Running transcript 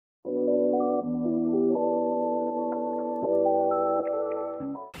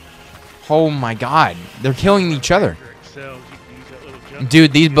Oh my god. They're killing each other.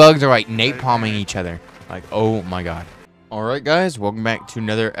 Dude, these bugs are like napalming each other. Like, oh my god. Alright guys, welcome back to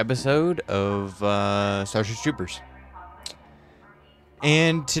another episode of Starship Troopers.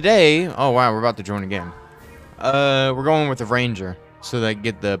 And today, oh wow, we're about to join again. We're going with the Ranger, so they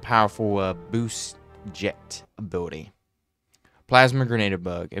get the powerful boost jet ability. Plasma grenade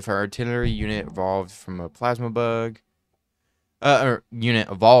bug. If our artillery unit evolved from a plasma bug, or unit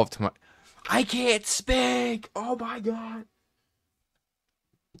evolved to my... I can't speak! Oh my god!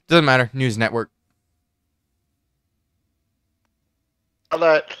 Doesn't matter. News network. Oh,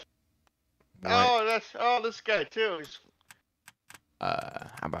 that. Oh, this guy too. He's...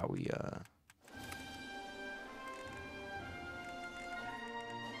 How about we,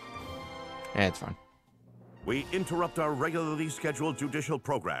 Yeah, it's fine. We interrupt our regularly scheduled judicial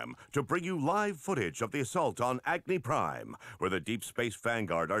program to bring you live footage of the assault on Agni Prime, where the Deep Space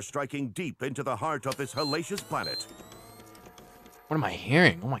Vanguard are striking deep into the heart of this hellacious planet. What am I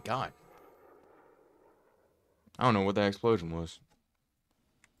hearing? Oh my god. I don't know what that explosion was.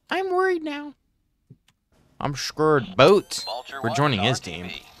 I'm worried now. I'm screwed. Boat. We're joining his team.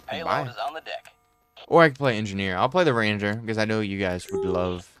 Bye. Or I can play engineer. I'll play the Ranger because I know you guys would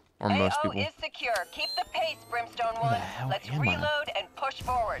love, or most people. AO is secure. Keep the pace, Brimstone Wood. Let's reload and push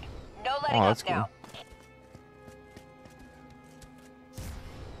forward. No letting up now.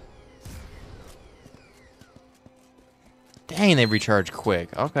 Dang, they recharge quick.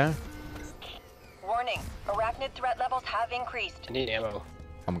 Okay. Warning. Arachnid threat levels have increased. I need ammo.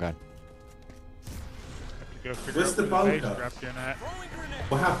 Oh my god. Where's the bunker?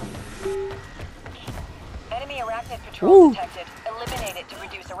 What happened? Enemy arachnid patrol detected. Eliminate it to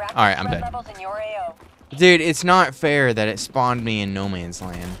reduce arachnid Alright, I'm threat dead. levels in your AO. Dude, it's not fair that it spawned me in no man's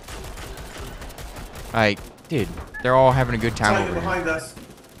land. Like, dude, they're all having a good time Tiger over behind here. us.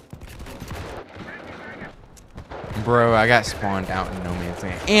 Bro, I got spawned out in no man's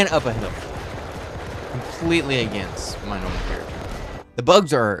land. And up a hill. Completely against my normal character. The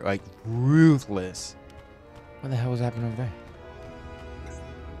bugs are, like, ruthless. What the hell was happening over there?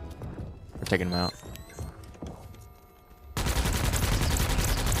 We're taking them out.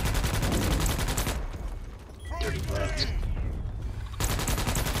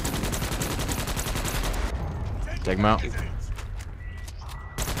 Take them out.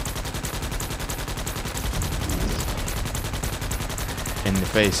 In the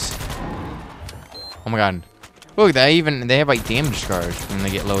face. Oh my god. Look, they have like damage scars when they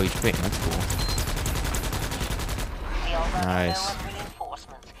get low HP. That's cool. Nice.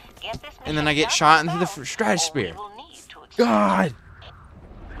 And then I get shot into the stratosphere. God.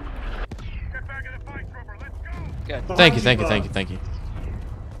 Thank you, thank you, thank you, thank you.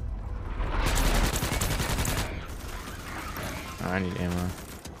 Oh, I need ammo.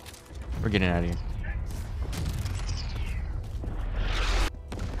 We're getting out of here.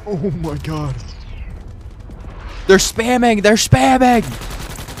 Oh my god. They're spamming! They're spamming!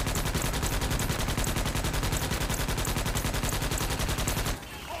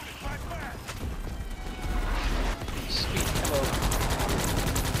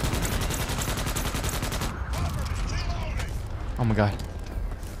 Oh my god.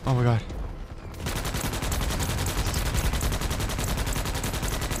 Oh my god.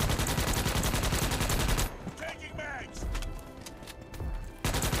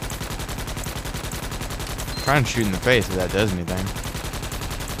 Try and shoot in the face if that does anything.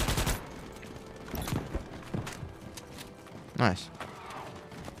 Nice.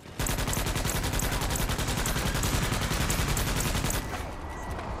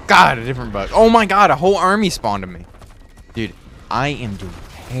 God, a different bug. Oh my god, a whole army spawned on me. Dude, I am doing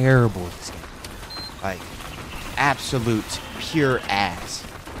terrible at this game. Like, absolute pure ass.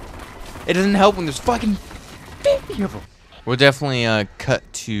 It doesn't help when there's fucking 50 of them. We'll definitely cut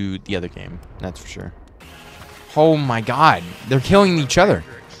to the other game. That's for sure. Oh my god. They're killing each other.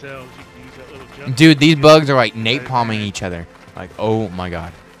 Dude, these bugs are like napalming each other. Like, oh my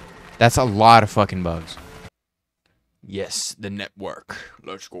god. That's a lot of fucking bugs. Yes, the network.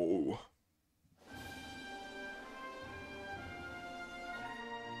 Let's go.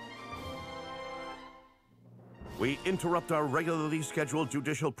 We interrupt our regularly scheduled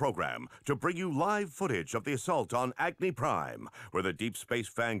judicial program to bring you live footage of the assault on Agni Prime, where the Deep Space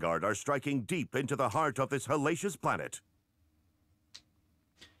Vanguard are striking deep into the heart of this hellacious planet.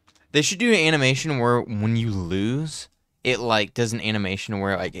 They should do an animation where when you lose, it like does an animation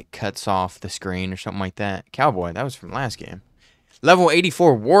where like it cuts off the screen or something like that. Cowboy, that was from last game. Level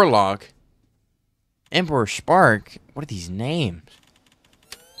 84 Warlock. Emperor Spark. What are these names?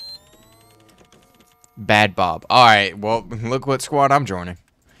 Bad Bob. Alright, well, look what squad I'm joining.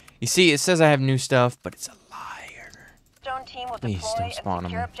 You see, it says I have new stuff, but it's a liar. Stone team will Please deploy don't and spawn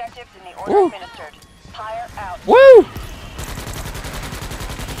secure them. objectives in the order Woo. administered. Pyre out. Woo!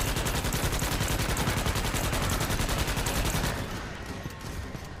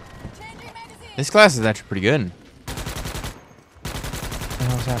 This class is actually pretty good. What the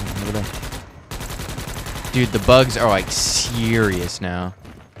hell's happening over there? Dude, the bugs are like serious now.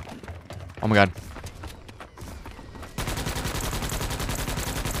 Oh my god.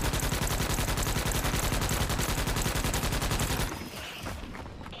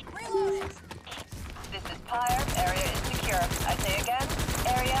 This is Pyre. Area is secure. I say again,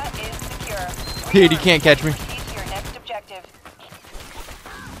 area is secure. Dude, you can't catch me. Proceed to your next objective.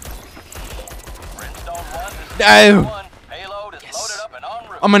 No! Yes.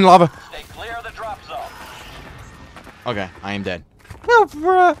 I'm in lava. Stay clear of the drop zone. Okay, I am dead. Oh,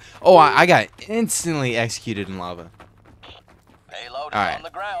 bruh. Oh, I got instantly executed in lava. Payload is Alright. on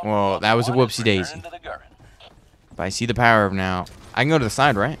the ground. Well, that was a One is whoopsie daisy. returning to the Gurren. If I see the power of now, I can go to the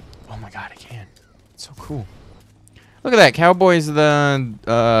side, right? Oh my god, I can. It's so cool. Look at that. Cowboy's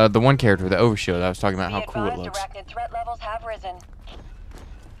the one character, the overshield. I was talking about how cool it looks. Arachnid threat levels have risen.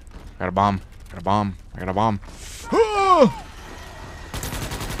 Got a bomb. Got a bomb. I got a bomb.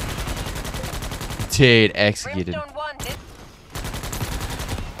 Dude, executed. Brimstone 1, this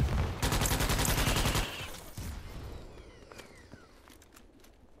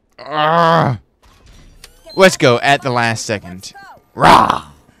Let's go at the last second.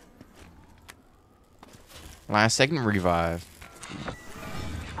 Rah! Last second revive.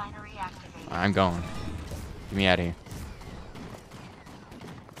 I'm going. Get me out of here.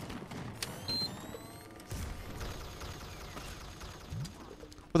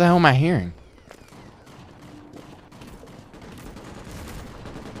 What the hell am I hearing?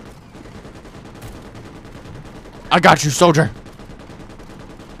 I got you, soldier.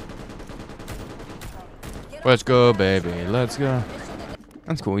 Let's go, baby. Let's go.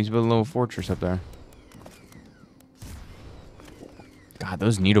 That's cool. He's built a little fortress up there. God,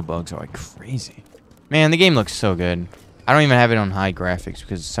 those needle bugs are like crazy. Man, the game looks so good. I don't even have it on high graphics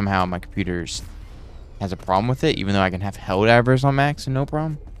because somehow my computer has a problem with it, even though I can have hell divers on max and no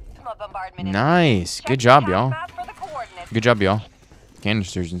problem. Nice. Good job, y'all. Good job, y'all.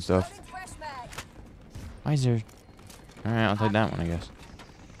 Canisters and stuff. Why is there... Alright, I'll take that one, I guess.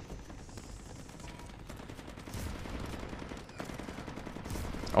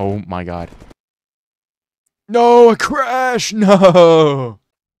 Oh my god. No, a crash! No!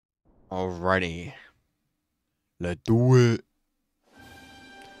 Alrighty. Let's do it.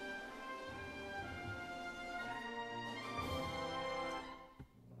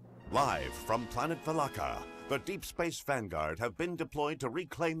 Live from planet Valaka, the Deep Space Vanguard have been deployed to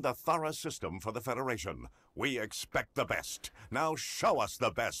reclaim the Thara system for the Federation. We expect the best. Now show us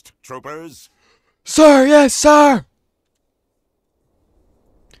the best, troopers. Sir, yes, sir!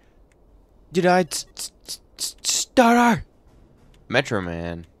 Did I stutter? Metro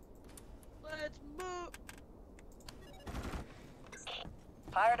Man.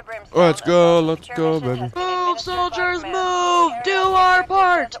 Let's go, baby. Move, soldiers, move! Do our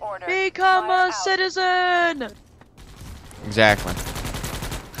part! Become a citizen! Exactly.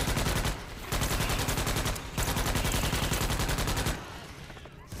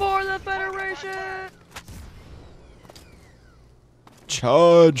 For the Federation!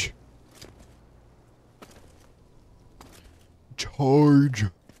 Charge. Charge.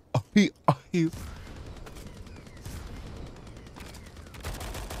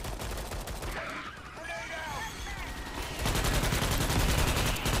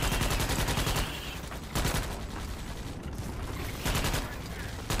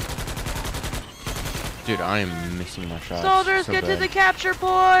 Dude, I am missing my shots. Soldiers, so get bad. to the capture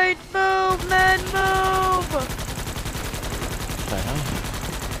point! Move, men, move! What the hell?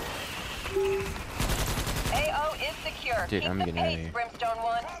 AO is secure. Dude, Keep I'm the getting out of pace, here. Brimstone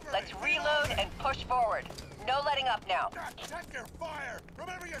 1. Let's reload and push forward. No letting up now. Check your fire.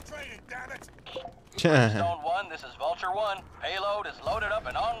 Remember your training, damn it. Zone 1, this is Vulture 1. Payload is loaded up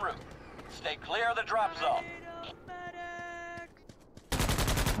and en route. Stay clear of the drop zone.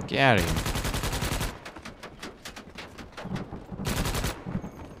 Get out of here.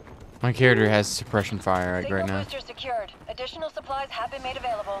 My character has suppression fire right Signal now. booster secured. Additional supplies have been made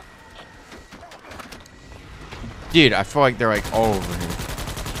available. Dude, I feel like they're like all over here.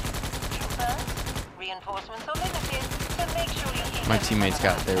 Reinforcements are limited, so make sure you keep My them teammates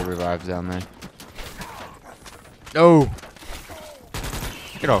covered. got their revives down there. Oh!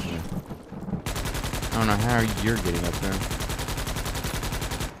 Get off me. I don't know how you're getting up there.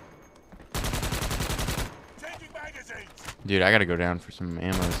 Changing magazines. Dude, I gotta go down for some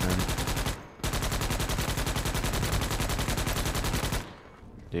ammo soon.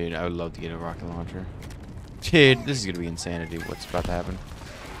 Dude, I would love to get a rocket launcher. Dude, this is gonna be insanity. What's about to happen?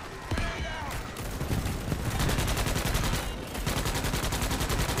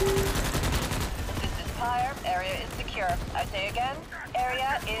 This is fire. Area is secure. I say again,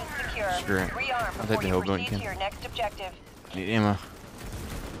 area is secure. Screw it. Rearm I'll take before the you whole proceed gun, to your next objective. Need ammo.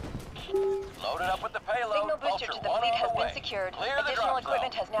 Loaded up with the payload. Signal booster Vulture to the 1 fleet on has the been way. secured. Clear the Additional drop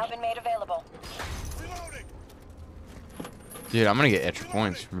equipment zone. has now been made available. Dude, I'm gonna get extra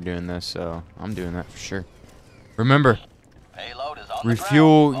points from doing this, so I'm doing that for sure. Remember, Payload is on the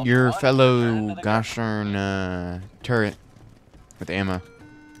refuel ground. your Vulture 1 is returned fellow to the gosh darn turret with ammo.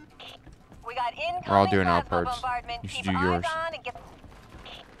 We got incoming We're all doing our plasma parts. bombardment. You should Keep do eyes yours. on and get...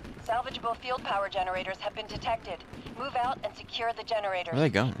 Salvageable field power generators have been detected. Move out and secure the generators. Where are they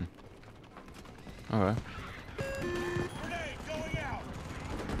going? Okay.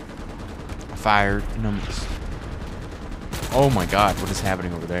 Fired and almost. Oh my god, what is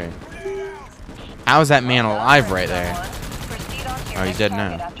happening over there? How is that man alive right there? Oh, he's dead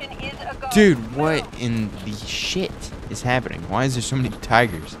now. Dude, what in the shit is happening? Why is there so many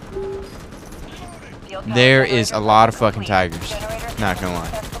tigers? There is a lot of fucking tigers. Not gonna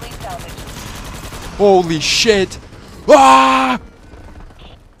lie. Holy shit! Ah!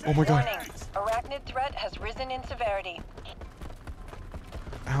 Oh my god. Warning. Arachnid threat has risen in severity.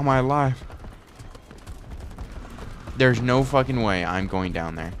 How am I alive? There's no fucking way I'm going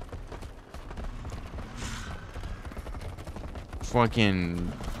down there.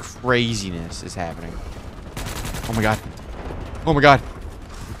 Fucking craziness is happening. Oh my god. Oh my god.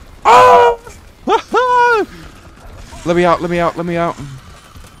 Ah! Let me out, let me out, let me out.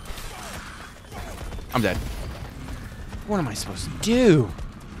 I'm dead. What am I supposed to do?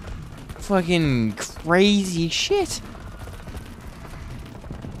 Fucking crazy shit.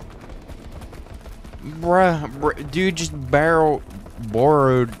 Bruh, dude just borrowed,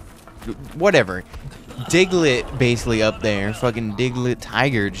 whatever. Diglett basically up there, fucking Diglett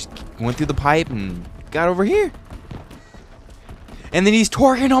Tiger just went through the pipe and got over here. And then he's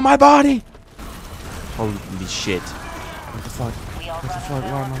torquing on my body. Holy shit. What the fuck? What the fuck,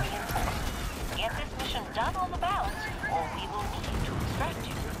 Llama? Get this mission done on the bounce, or we will need to extract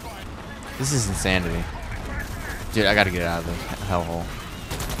you. This is insanity. Dude, I gotta get out of this hellhole.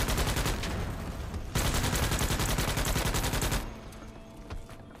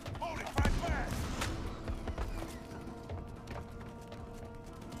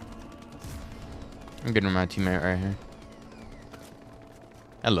 I'm getting my teammate right here.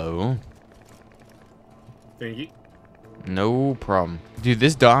 Hello. Thank you. No problem. Dude,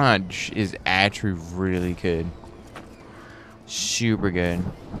 this dodge is actually really good. Super good.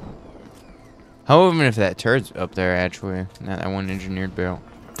 How even if that turret's up there, actually. Not that one engineered belt.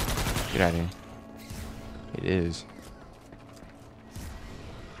 Get out of here. It is.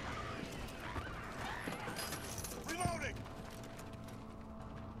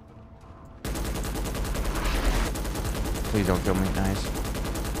 Please don't kill me. Nice.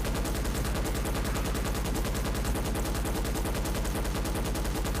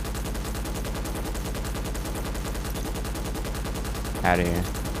 Out of here.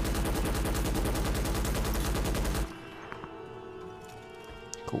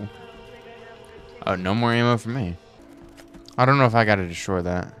 Cool. Oh, no more ammo for me. I don't know if I gotta destroy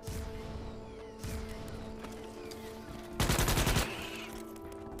that.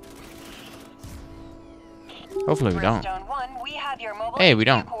 Hopefully we don't. Brimstone 1, we have your mobile Hey, we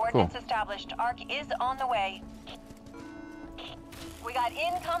don't. coordinates Cool. established. Arc is on the way. We got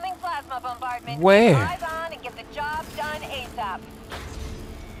incoming plasma bombardment. Where? Keep eyes on and get the job done ASAP.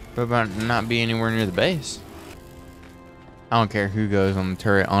 What about not be anywhere near the base? I don't care who goes on the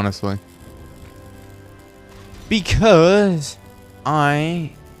turret, honestly. Because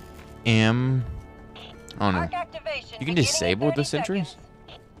I am... Oh no. Arc activation You can beginning in disable 30 the sentries? seconds.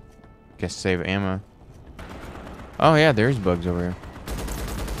 Guess save ammo. Oh yeah, there's bugs over here.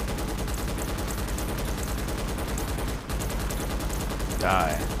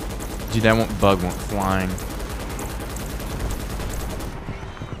 Die. Dude, that one bug went flying.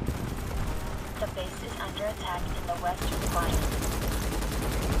 The base is under attack in the western flank.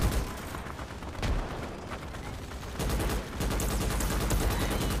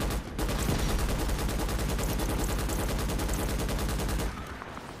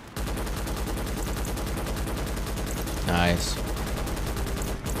 Nice.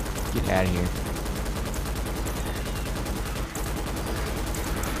 Get out of here.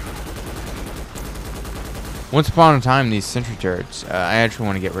 Once upon a time, these sentry turrets, I actually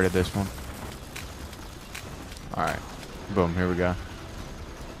want to get rid of this one. Alright. Boom, here we go.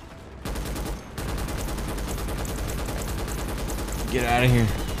 Get out of here.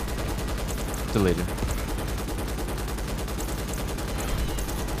 Deleted.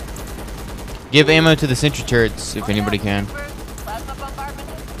 Give ammo to the sentry turrets if anybody can. Plasma bombardment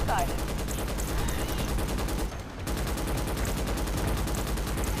has subsided.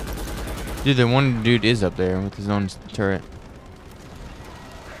 Dude, the one dude is up there with his own turret.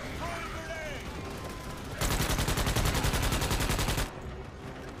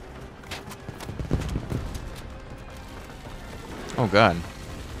 Oh god.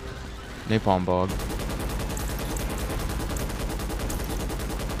 Napalm bog.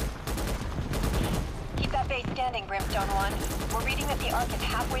 Keep that base standing, Brimstone 1. We're reading that the Ark is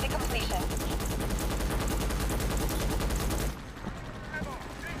halfway to completion.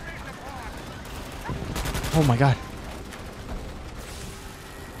 Oh my god.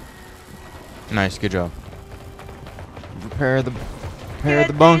 Nice, good job. Repair the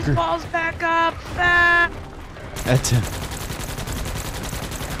bunker. These balls back up. Ah. That's it.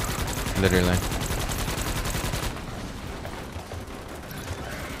 Literally.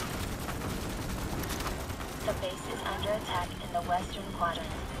 The base is under attack in the western quadrant.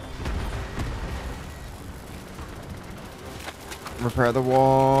 Repair the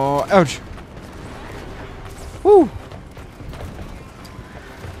wall. Ouch. Woo.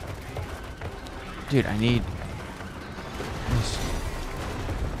 Dude, I need this.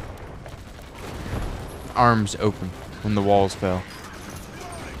 Arms open when the walls fell.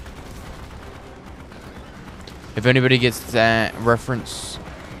 If anybody gets that reference,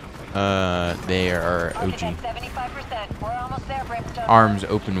 they are OG. 75%. We're almost there, Brimstone. Arms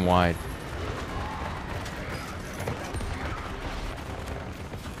open wide.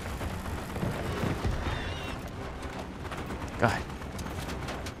 God.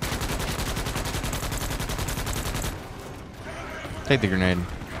 Take the grenade.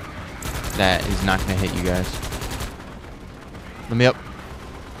 That is not gonna hit you guys. Let me up.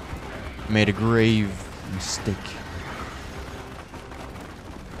 Made a grave mistake.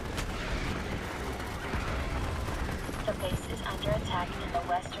 The base is under attack in the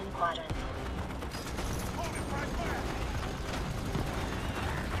western quadrant.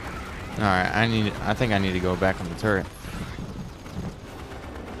 Alright, I think I need to go back on the turret.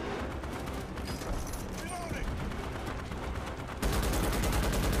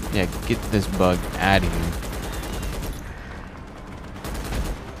 Yeah, get this bug out of here.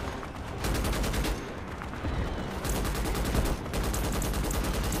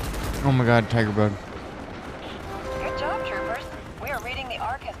 Oh my god, tiger bug. Good job, troopers. We are reading the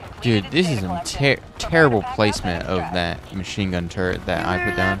Ark has completed Dude, its this data is some collection. terrible Prepare to pack up placement and of extract. that machine gun turret that I Hear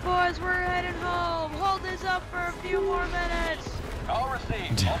put down. that, boys? We're heading home. Hold this up for a few more minutes. Call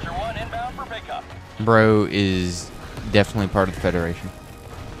received. Vulture 1 inbound for pickup. Bro is definitely part of the Federation.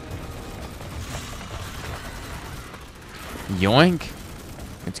 Yoink.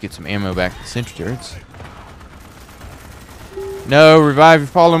 Let's get some ammo back to the sentry turrets. No, revive your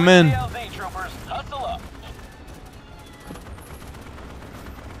fallen men. CLZ troopers, hustle up.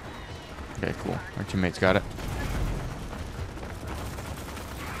 Okay, cool. Our teammates got it.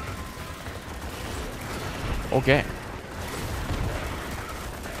 Okay.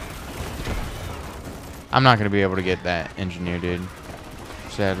 I'm not gonna be able to get that engineer, dude.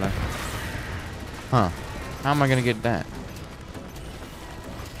 Sadly. Huh. How am I gonna get that?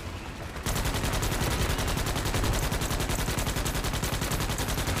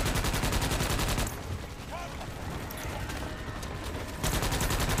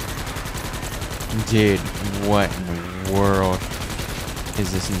 Dude, what in the world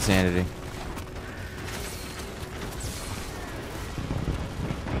is this insanity?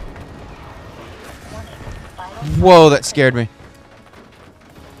 Whoa, that scared me.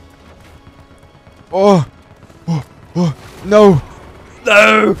 Oh, oh, oh, no,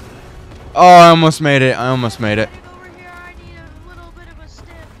 no. Oh, I almost made it. I almost made it. Over here, I need a little bit of a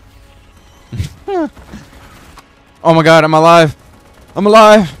stiff. Oh my god, I'm alive. I'm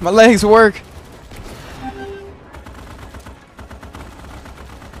alive. My legs work.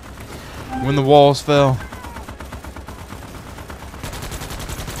 When the walls fell.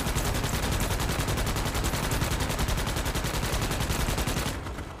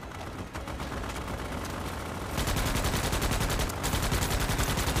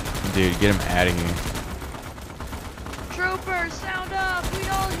 Dude, get him out of here. Troopers, sound up. We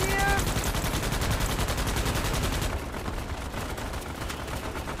all here?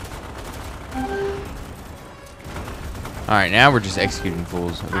 Alright, now we're just executing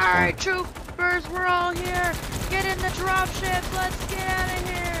fools at this point. Alright, troopers, we're all here. Get in the dropships. Let's get out of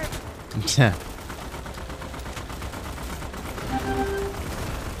here.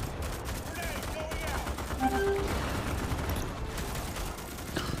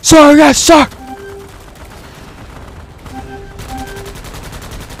 sir, yes, sir.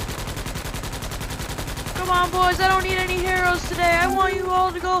 Come on, boys, I don't need any heroes today. I want you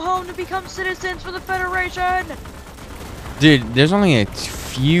all to go home to become citizens for the Federation. Dude, there's only a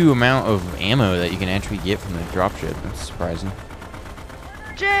few amount of ammo that you can actually get from the dropship. That's surprising.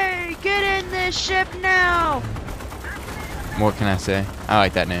 Jay, get in this ship now. What can I say? I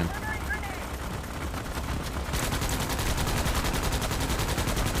like that name.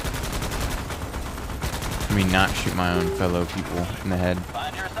 Let me not shoot my own fellow people in the head.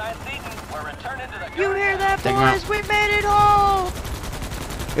 Find your assigned seating. We're returning to the You hear that, Take 'em out. boys? We made it home.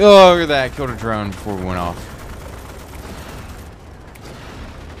 Oh, look at that. Killed a drone before we went off.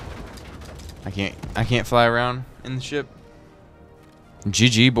 I can't fly around in the ship.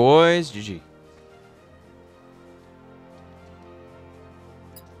 GG, boys. GG.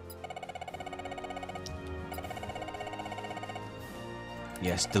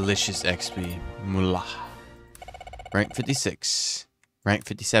 Yes, delicious XP. Mullah. Rank 56. Rank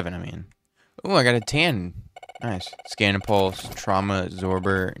 57, I mean. Oh, I got a tan. Nice. Scan and pulse, trauma,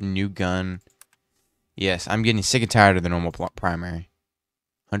 absorber, new gun. Yes, I'm getting sick and tired of the normal primary.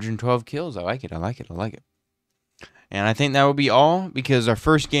 112 kills. I like it. I like it. I like it. And I think that will be all because our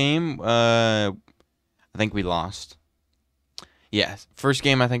first game, I think we lost. Yeah, first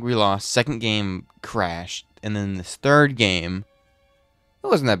game I think we lost. Second game crashed. And then this third game, it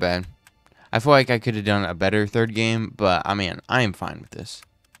wasn't that bad. I feel like I could have done a better third game, but I mean, I am fine with this.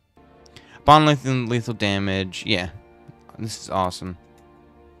 Bond length and lethal damage. Yeah, this is awesome.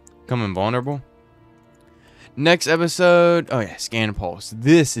 Come invulnerable. Next episode. Oh yeah, scan and pulse.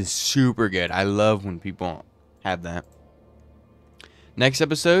 This is super good. I love when people have that. Next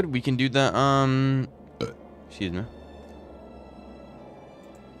episode, we can do the excuse me.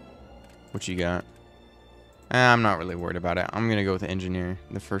 What you got? I'm not really worried about it. I'm gonna go with the engineer.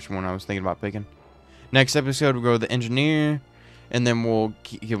 The first one I was thinking about picking. Next episode, we'll go with the engineer, and then we'll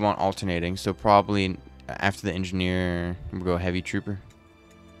keep on alternating. So probably after the engineer, we'll go heavy trooper.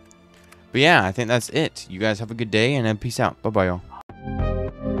 But yeah, I think that's it. You guys have a good day, and peace out. Bye-bye, y'all.